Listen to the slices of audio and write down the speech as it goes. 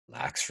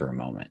relax for a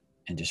moment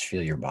and just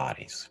feel your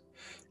bodies.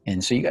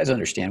 And so you guys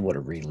understand what a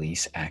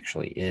release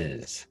actually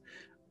is.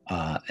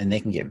 And they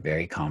can get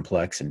very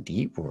complex and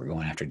deep where we're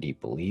going after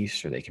deep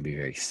beliefs, or they can be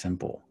very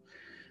simple.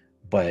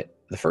 But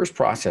the first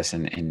process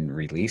in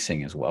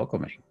releasing is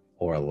welcoming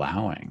or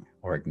allowing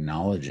or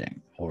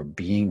acknowledging or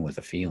being with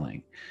a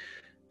feeling.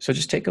 So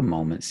just take a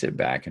moment, sit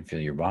back and feel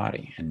your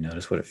body and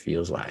notice what it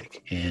feels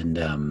like. And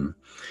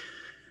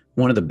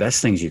one of the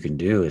best things you can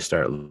do is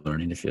start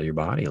learning to feel your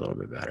body a little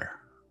bit better,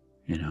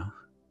 you know?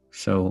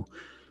 So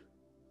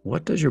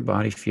what does your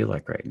body feel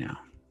like right now?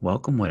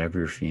 Welcome whatever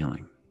you're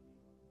feeling.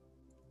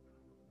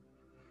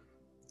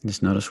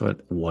 Just notice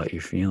what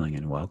you're feeling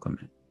and welcome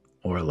it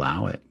or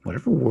allow it.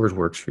 Whatever word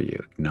works for you,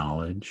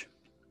 acknowledge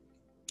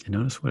and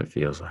notice what it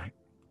feels like.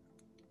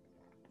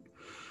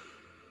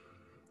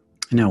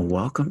 And now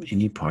welcome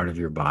any part of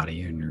your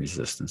body in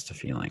resistance to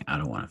feeling. I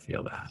don't want to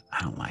feel that.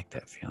 I don't like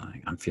that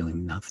feeling. I'm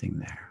feeling nothing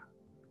there.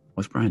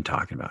 What's Brian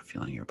talking about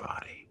feeling your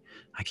body?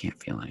 I can't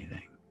feel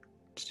anything.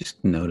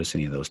 Just notice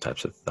any of those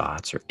types of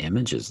thoughts or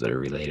images that are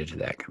related to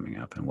that coming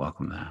up and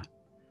welcome that.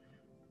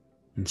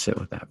 And sit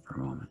with that for a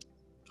moment.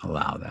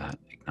 Allow that,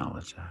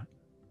 acknowledge that.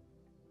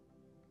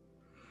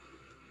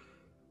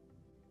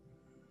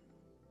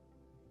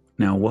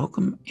 Now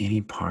welcome any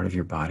part of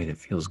your body that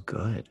feels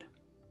good.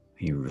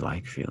 You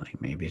like feeling.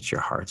 Maybe it's your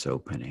heart's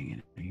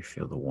opening and you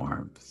feel the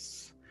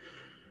warmth.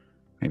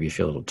 Maybe you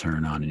feel a little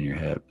turn on in your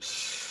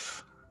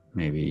hips.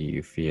 Maybe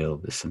you feel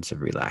the sense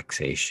of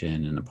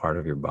relaxation in a part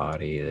of your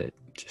body that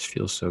just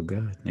feels so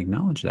good. And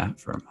acknowledge that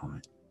for a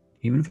moment,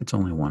 even if it's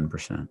only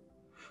 1%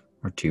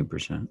 or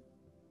 2%. And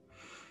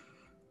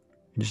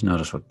just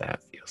notice what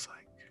that feels like.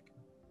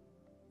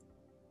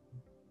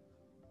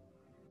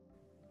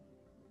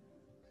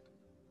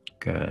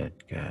 Good,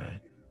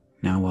 good.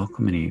 Now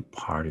welcome any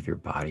part of your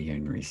body you're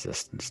in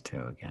resistance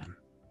to again.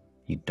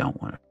 You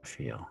don't want to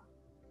feel.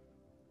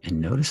 And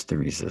notice the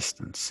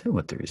resistance. Sit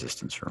with the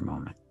resistance for a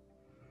moment.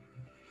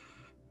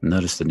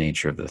 Notice the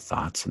nature of the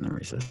thoughts in the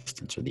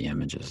resistance or the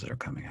images that are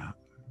coming out.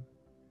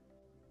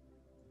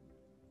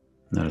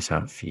 Notice how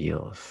it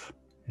feels.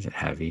 Is it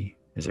heavy?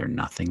 Is there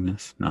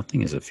nothingness?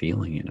 Nothing is a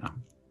feeling, you know.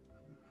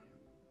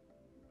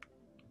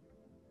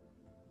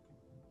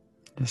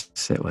 Just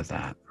sit with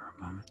that for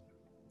a moment.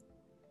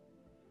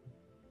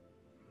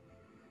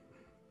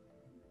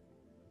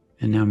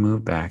 And now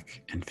move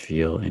back and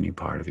feel any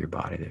part of your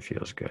body that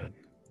feels good,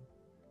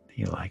 that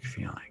you like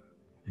feeling.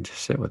 And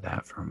just sit with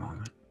that for a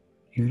moment,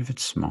 even if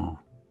it's small.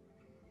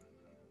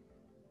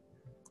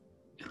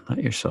 And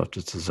let yourself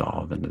just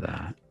dissolve into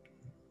that.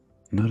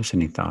 Notice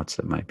any thoughts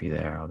that might be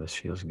there. Oh, this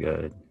feels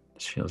good.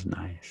 This feels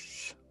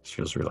nice. This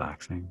feels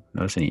relaxing.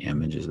 Notice any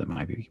images that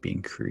might be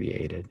being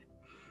created.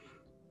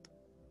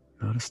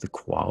 Notice the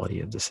quality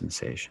of the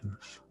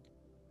sensations.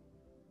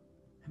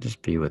 And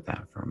just be with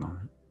that for a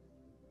moment.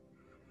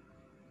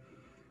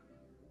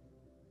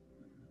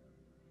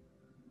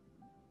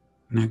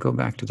 Now go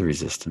back to the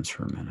resistance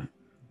for a minute.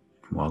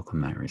 Welcome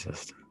that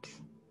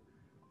resistance.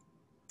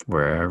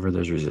 Wherever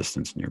there's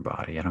resistance in your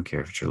body, I don't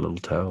care if it's your little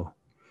toe.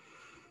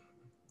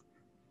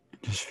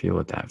 Just feel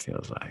what that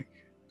feels like.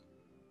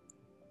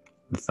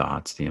 The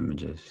thoughts, the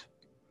images.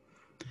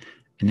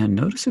 And now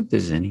notice if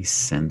there's any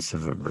sense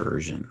of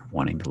aversion,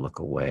 wanting to look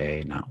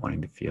away, not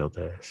wanting to feel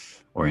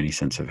this, or any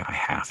sense of I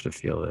have to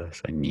feel this,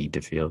 I need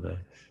to feel this,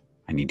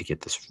 I need to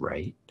get this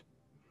right.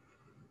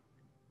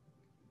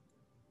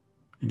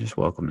 And just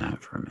welcome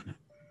that for a minute.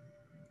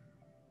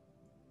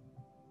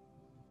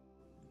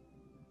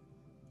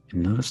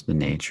 And notice the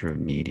nature of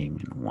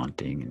needing and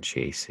wanting and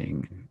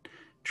chasing and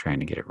trying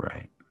to get it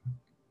right.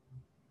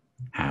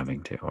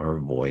 Having to, or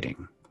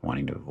avoiding,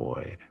 wanting to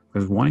avoid.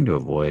 Because wanting to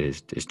avoid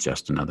is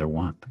just another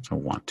want. It's a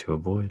want to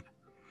avoid.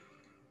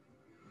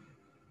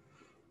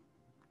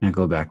 Now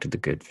go back to the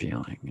good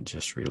feeling and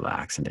just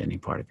relax into any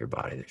part of your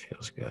body that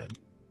feels good.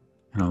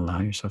 And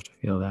allow yourself to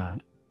feel that.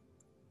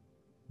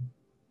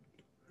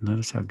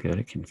 Notice how good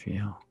it can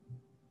feel.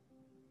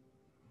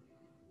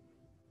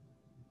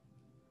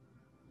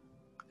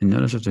 And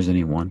notice if there's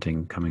any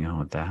wanting coming on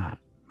with that.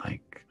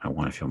 Like, I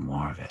want to feel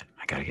more of it.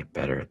 I got to get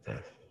better at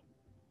this.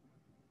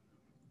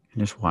 And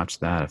just watch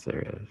that if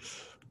there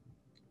is.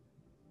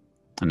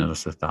 And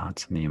notice the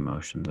thoughts and the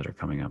emotions that are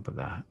coming up with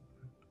that.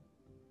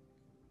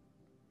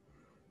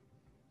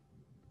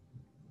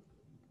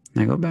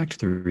 Now go back to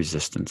the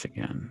resistance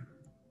again.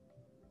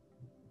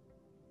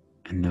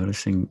 And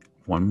noticing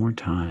one more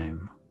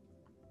time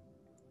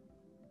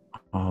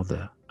all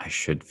the I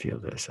should feel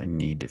this, I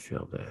need to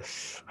feel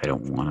this, I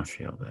don't want to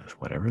feel this,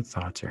 whatever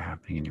thoughts are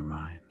happening in your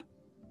mind.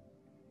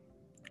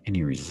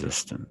 Any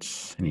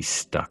resistance, any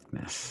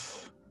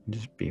stuckness,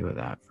 just be with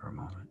that for a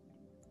moment.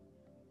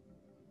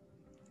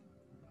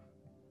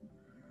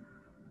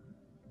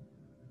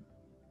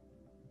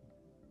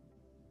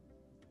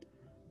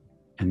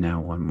 And now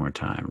one more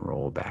time,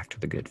 roll back to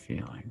the good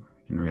feeling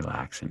and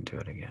relax into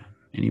it again.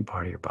 Any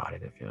part of your body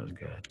that feels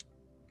good.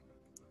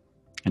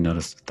 And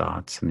notice the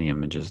thoughts and the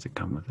images that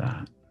come with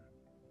that.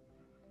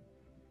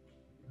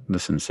 The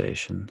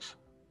sensations.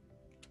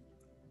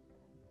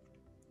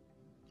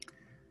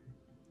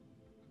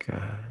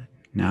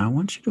 Now I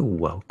want you to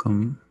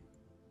welcome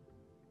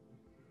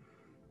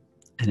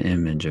an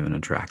image of an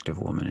attractive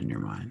woman in your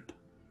mind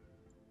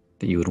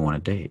that you would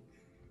want to date.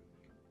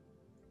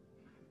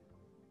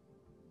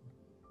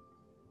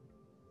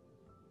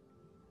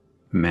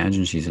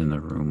 Imagine she's in the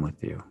room with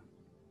you,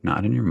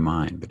 not in your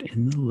mind, but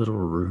in the little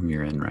room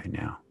you're in right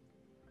now,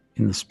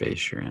 in the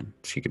space you're in.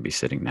 She could be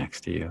sitting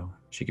next to you.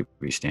 She could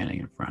be standing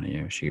in front of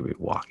you. She could be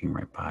walking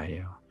right by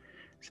you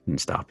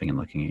and stopping and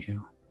looking at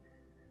you.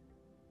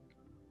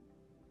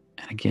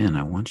 And again,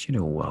 I want you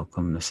to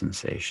welcome the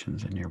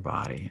sensations in your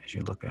body as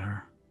you look at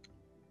her.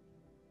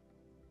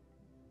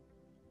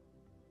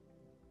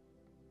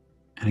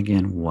 And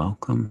again,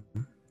 welcome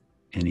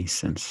any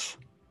sense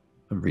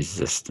of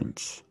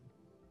resistance,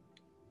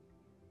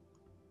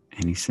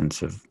 any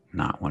sense of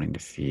not wanting to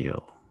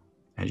feel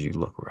as you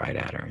look right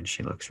at her and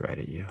she looks right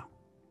at you.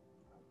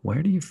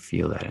 Where do you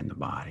feel that in the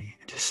body?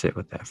 And just sit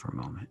with that for a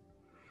moment.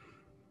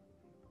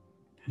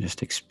 And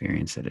just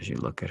experience it as you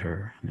look at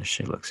her and as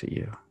she looks at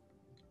you.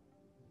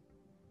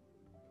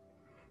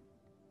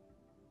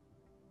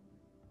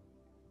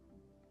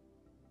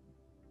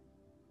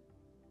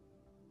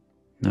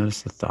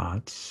 Notice the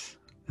thoughts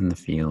and the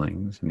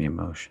feelings and the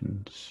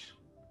emotions,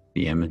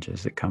 the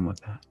images that come with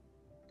that.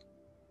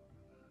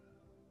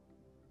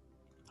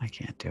 I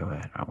can't do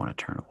it. I want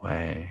to turn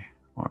away,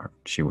 or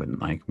she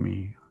wouldn't like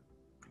me.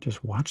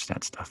 Just watch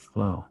that stuff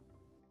flow.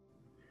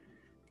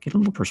 Get a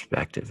little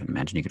perspective and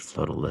imagine you could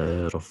float a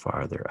little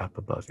farther up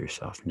above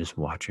yourself and just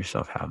watch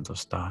yourself have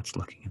those thoughts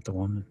looking at the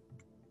woman.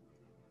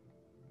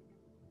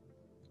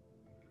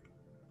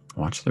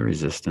 Watch the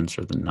resistance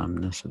or the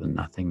numbness or the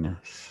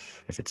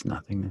nothingness, if it's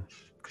nothingness,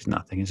 because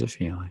nothing is a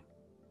feeling.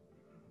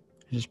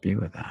 Just be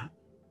with that.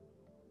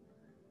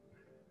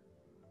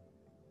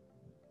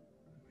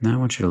 Now I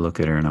want you to look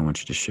at her and I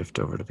want you to shift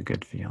over to the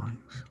good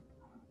feelings.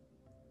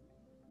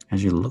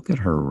 As you look at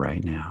her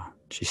right now,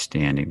 she's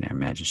standing there.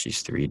 Imagine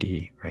she's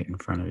 3D right in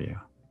front of you.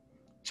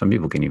 Some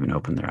people can even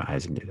open their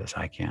eyes and do this.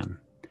 I can.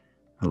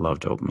 I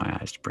love to open my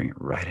eyes to bring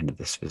it right into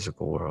this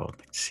physical world.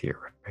 I can see it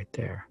right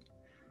there.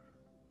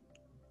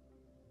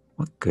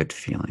 What good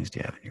feelings do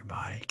you have in your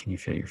body? Can you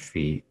feel your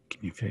feet?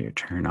 Can you feel your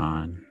turn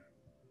on?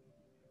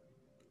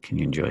 Can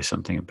you enjoy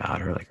something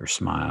about her, like her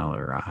smile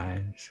or her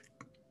eyes?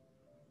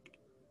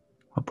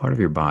 What part of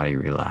your body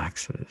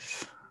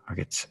relaxes or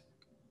gets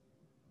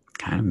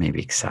kind of maybe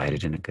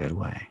excited in a good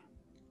way?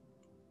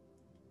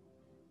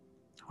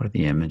 What are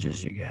the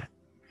images you get?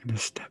 And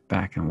just step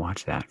back and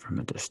watch that from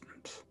a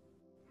distance,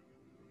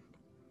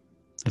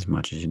 as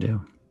much as you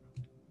do.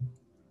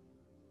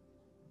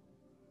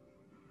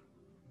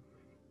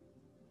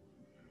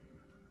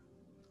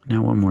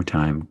 Now, one more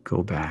time,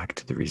 go back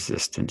to the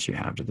resistance you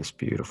have to this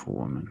beautiful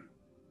woman.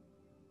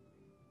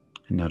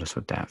 And notice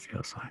what that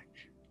feels like.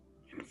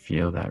 And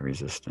feel that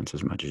resistance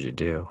as much as you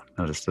do.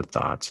 Notice the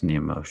thoughts and the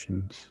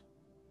emotions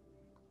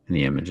and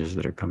the images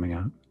that are coming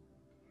up.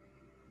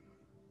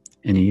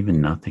 And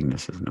even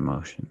nothingness is an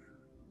emotion,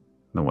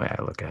 the way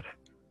I look at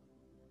it.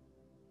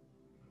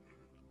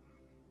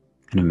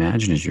 And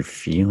imagine as you're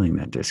feeling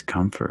that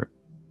discomfort,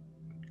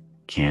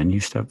 can you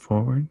step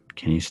forward?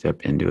 Can you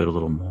step into it a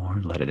little more,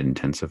 let it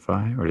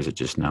intensify, or does it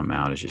just numb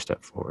out as you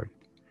step forward?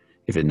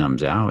 If it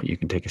numbs out, you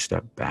can take a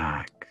step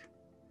back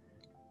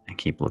and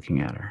keep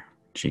looking at her.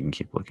 She can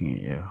keep looking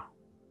at you.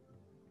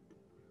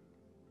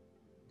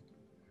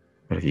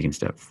 But if you can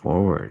step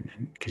forward,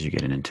 because you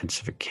get an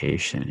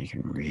intensification, you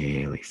can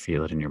really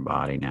feel it in your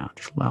body now.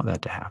 Just allow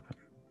that to happen.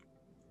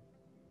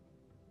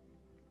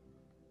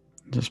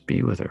 Just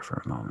be with her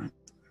for a moment.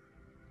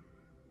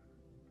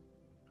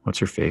 What's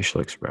her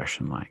facial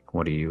expression like?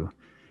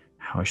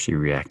 How is she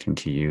reacting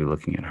to you,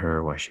 looking at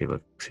her while she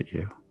looks at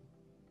you?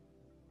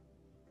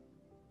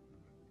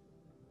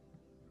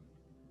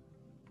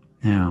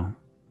 Now,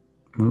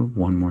 move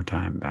one more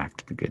time back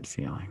to the good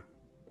feeling.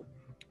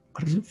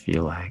 What does it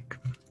feel like?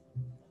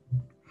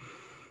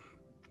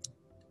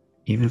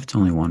 Even if it's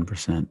only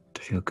 1%,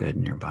 to feel good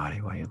in your body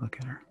while you look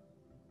at her.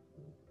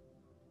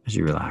 As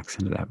you relax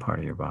into that part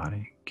of your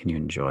body, can you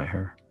enjoy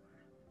her?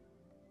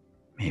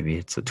 Maybe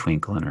it's a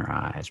twinkle in her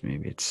eyes.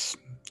 Maybe it's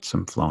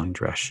some flowing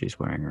dress she's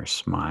wearing or a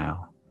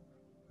smile.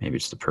 Maybe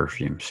it's the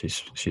perfume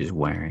she's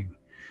wearing.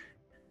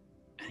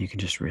 And you can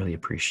just really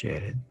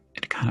appreciate it.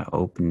 It kind of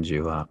opens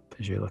you up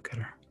as you look at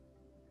her.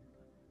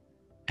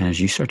 And as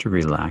you start to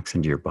relax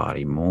into your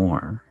body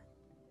more,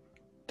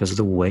 does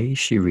the way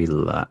she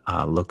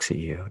looks at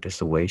you, does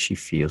the way she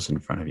feels in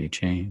front of you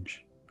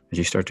change? As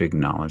you start to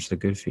acknowledge the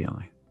good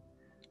feeling,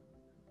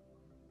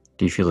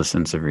 do you feel a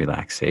sense of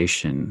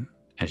relaxation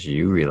as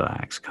you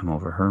relax come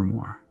over her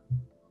more?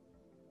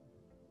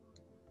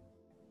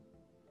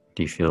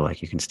 Do you feel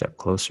like you can step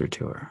closer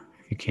to her?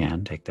 If you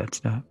can, take that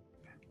step.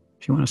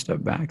 If you want to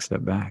step back,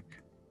 step back.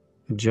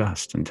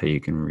 Adjust until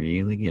you can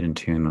really get in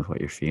tune with what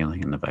you're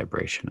feeling and the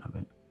vibration of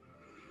it.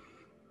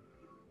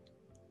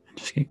 And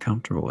just get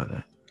comfortable with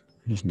it.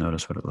 And just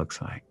notice what it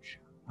looks like,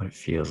 what it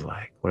feels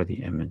like, what are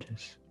the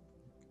images.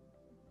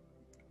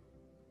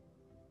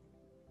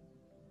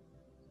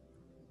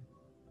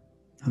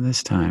 Now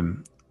this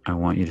time, I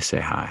want you to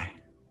say hi.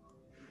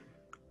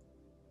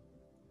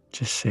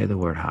 Just say the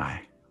word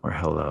hi or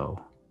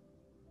hello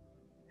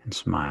and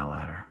smile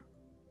at her.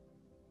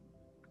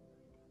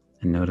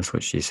 And notice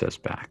what she says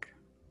back.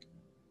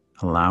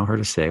 Allow her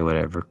to say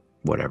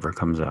whatever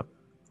comes up,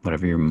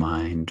 whatever your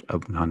mind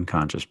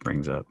unconscious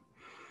brings up.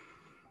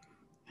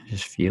 And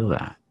just feel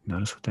that.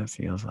 Notice what that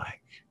feels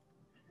like.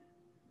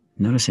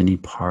 Notice any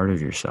part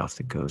of yourself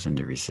that goes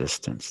into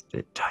resistance,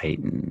 that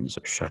tightens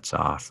or shuts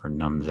off or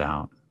numbs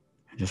out.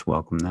 And just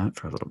welcome that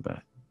for a little bit.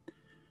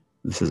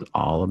 This is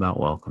all about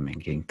welcoming,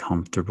 getting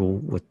comfortable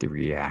with the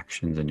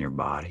reactions in your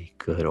body,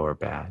 good or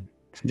bad.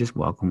 So just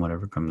welcome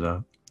whatever comes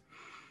up.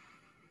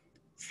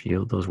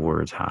 Feel those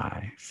words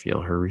high. Feel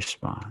her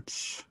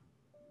response.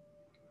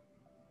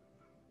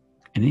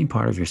 And any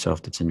part of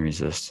yourself that's in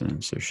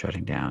resistance or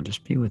shutting down,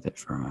 just be with it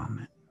for a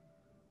moment.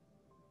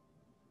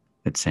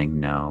 That's saying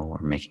no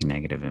or making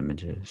negative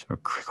images or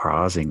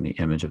causing the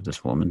image of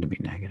this woman to be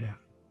negative.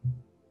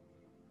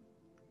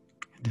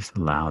 And just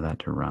allow that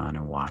to run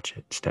and watch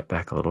it. Step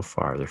back a little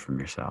farther from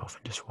yourself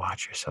and just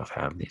watch yourself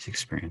have these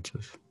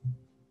experiences.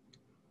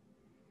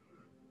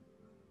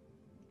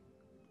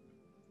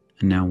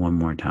 And now one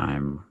more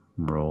time,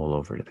 roll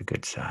over to the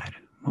good side.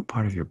 What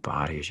part of your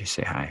body as you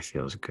say hi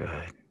feels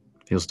good?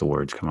 Feels the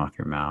words come off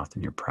your mouth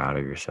and you're proud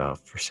of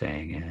yourself for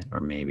saying it,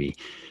 or maybe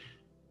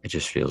it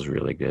just feels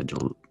really good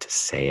to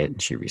say it and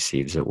she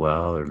receives it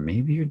well, or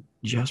maybe you're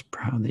just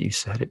proud that you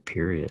said it,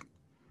 period.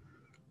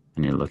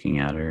 And you're looking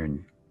at her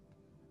and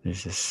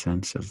there's this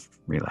sense of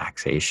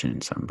relaxation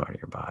in some part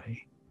of your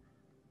body.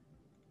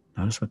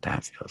 Notice what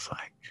that feels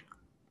like.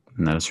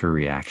 Notice her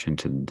reaction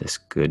to this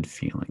good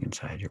feeling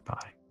inside your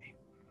body.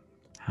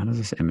 How does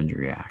this image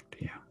react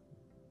to you?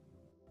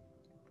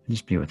 And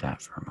just be with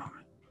that for a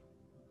moment.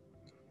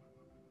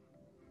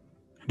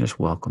 And just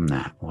welcome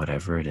that,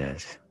 whatever it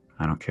is.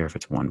 I don't care if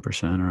it's 1%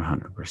 or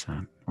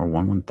 100% or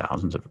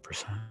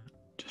 1/1000%.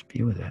 Just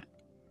be with it.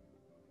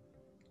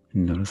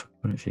 And notice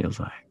what it feels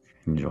like.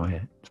 Enjoy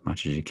it as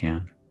much as you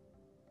can.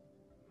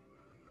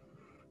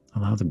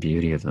 Allow the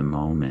beauty of the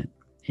moment,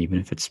 even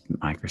if it's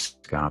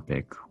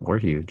microscopic or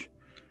huge,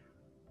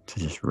 to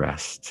just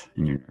rest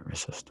in your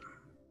nervous system.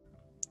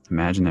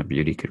 Imagine that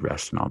beauty could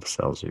rest in all the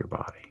cells of your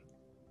body.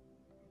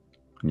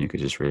 And you could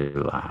just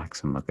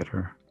relax and look at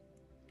her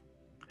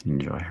and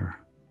enjoy her.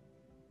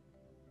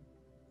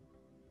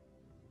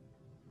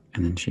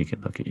 And then she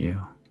could look at you.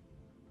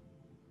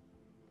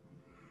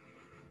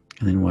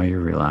 And then while you're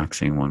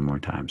relaxing one more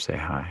time, say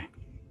hi.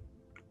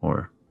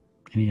 Or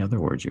any other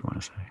words you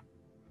want to say.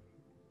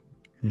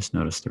 Just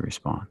notice the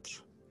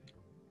response.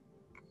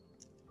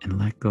 And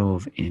let go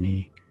of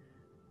any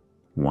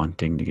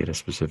wanting to get a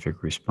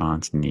specific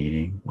response,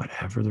 needing,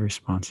 whatever the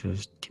response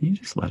is. Can you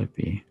just let it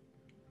be?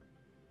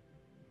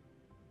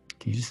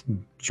 Can you just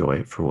enjoy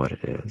it for what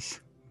it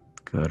is?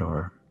 Good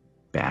or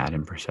bad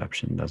in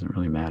perception doesn't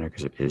really matter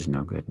because there is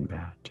no good and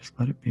bad. Just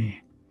let it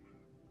be.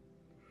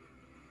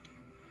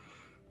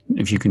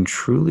 If you can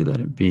truly let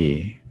it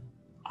be,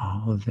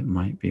 all that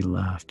might be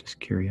left is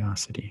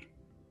curiosity.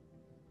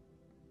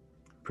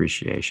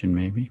 Appreciation,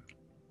 maybe.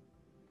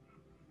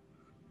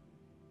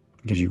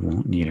 Because you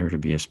won't need her to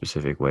be a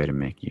specific way to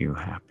make you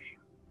happy.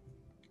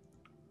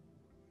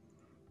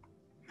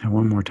 Now,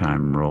 one more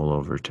time, roll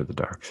over to the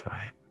dark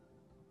side.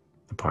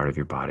 The part of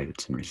your body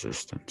that's in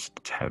resistance,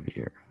 it's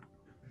heavier.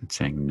 It's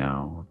saying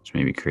no. It's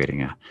maybe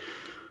creating a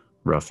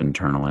rough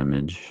internal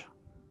image.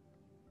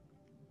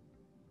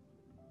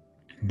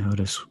 And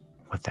notice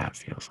what that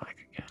feels like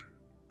again.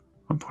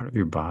 What part of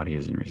your body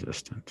is in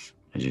resistance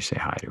as you say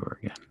hi to her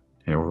again,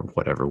 or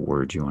whatever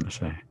words you want to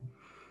say.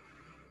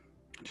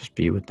 Just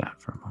be with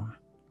that for a moment.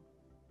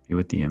 Be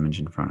with the image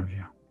in front of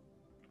you.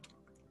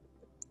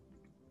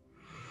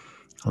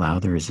 Allow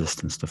the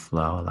resistance to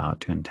flow. Allow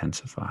it to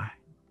intensify.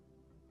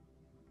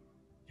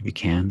 If you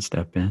can,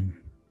 step in.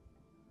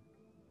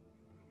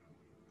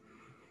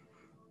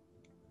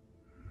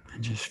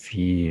 And just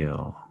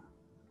feel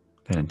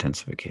that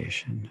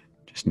intensification.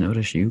 Just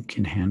notice you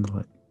can handle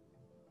it.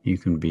 You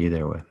can be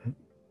there with it.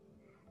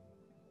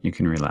 You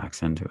can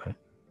relax into it.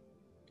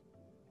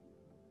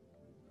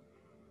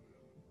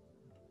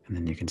 And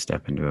then you can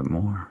step into it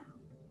more.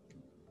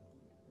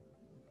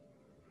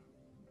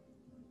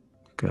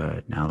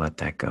 Good. Now let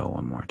that go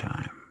one more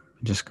time.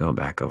 Just go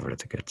back over to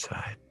the good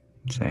side.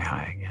 Say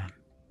hi again.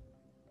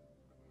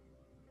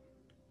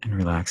 And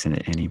relax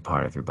into any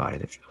part of your body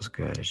that feels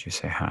good as you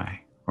say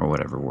hi, or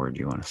whatever word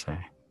you want to say.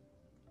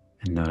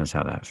 And notice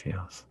how that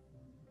feels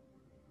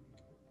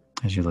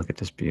as you look at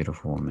this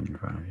beautiful woman in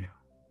front of you.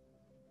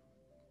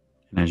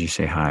 And as you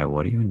say hi,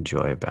 what do you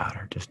enjoy about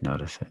her? Just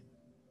notice it.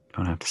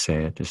 Don't have to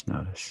say it, just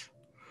notice.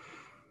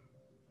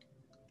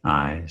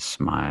 Eyes,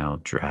 smile,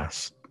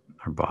 dress,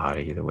 her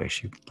body, the way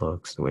she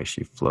looks, the way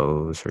she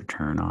flows, her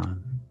turn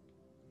on.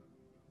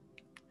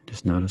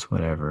 Just notice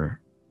whatever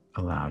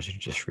allows you to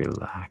just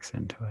relax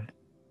into it.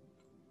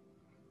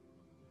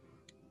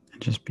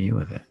 And just be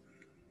with it.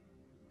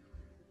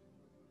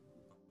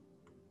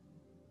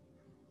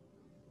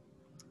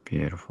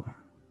 Beautiful.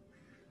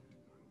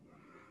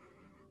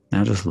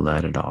 Now just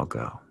let it all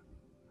go.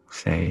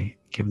 Say,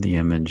 give the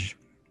image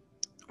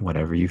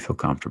whatever you feel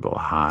comfortable, a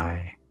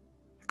hi,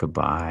 a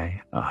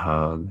goodbye, a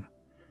hug.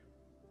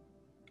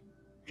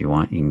 If you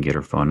want, you can get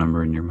her phone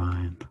number in your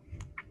mind.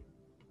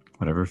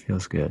 Whatever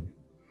feels good.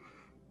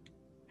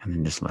 And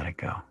then just let it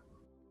go.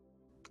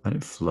 Let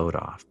it float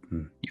off.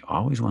 You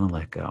always want to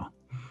let go.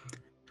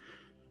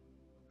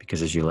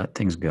 Because as you let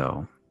things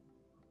go,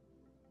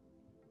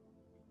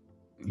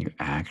 you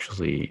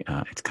actually,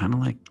 it's kind of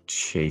like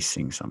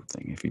chasing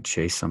something. If you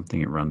chase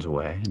something, it runs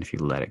away. And if you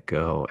let it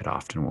go, it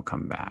often will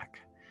come back.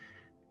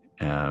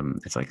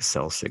 It's like a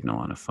cell signal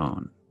on a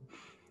phone.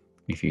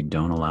 If you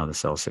don't allow the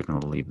cell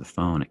signal to leave the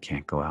phone, it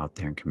can't go out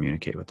there and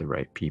communicate with the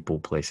right people,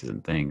 places,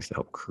 and things to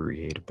help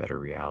create a better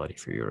reality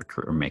for you,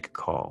 or make a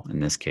call. In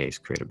this case,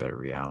 create a better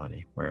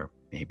reality where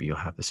maybe you'll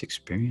have this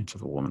experience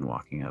of a woman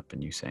walking up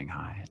and you saying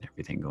hi and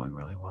everything going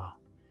really well.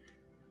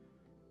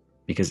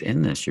 Because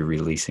in this, you're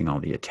releasing all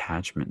the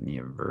attachment and the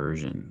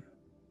aversion.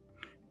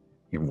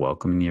 You're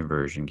welcoming the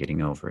aversion,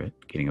 getting over it,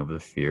 getting over the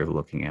fear of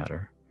looking at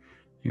her.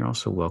 You're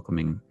also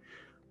welcoming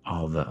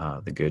all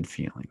the good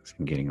feelings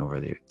and getting over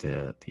the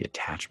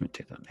attachment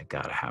to them. They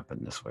got to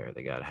happen this way or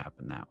they got to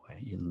happen that way.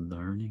 You're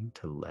learning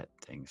to let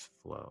things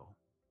flow.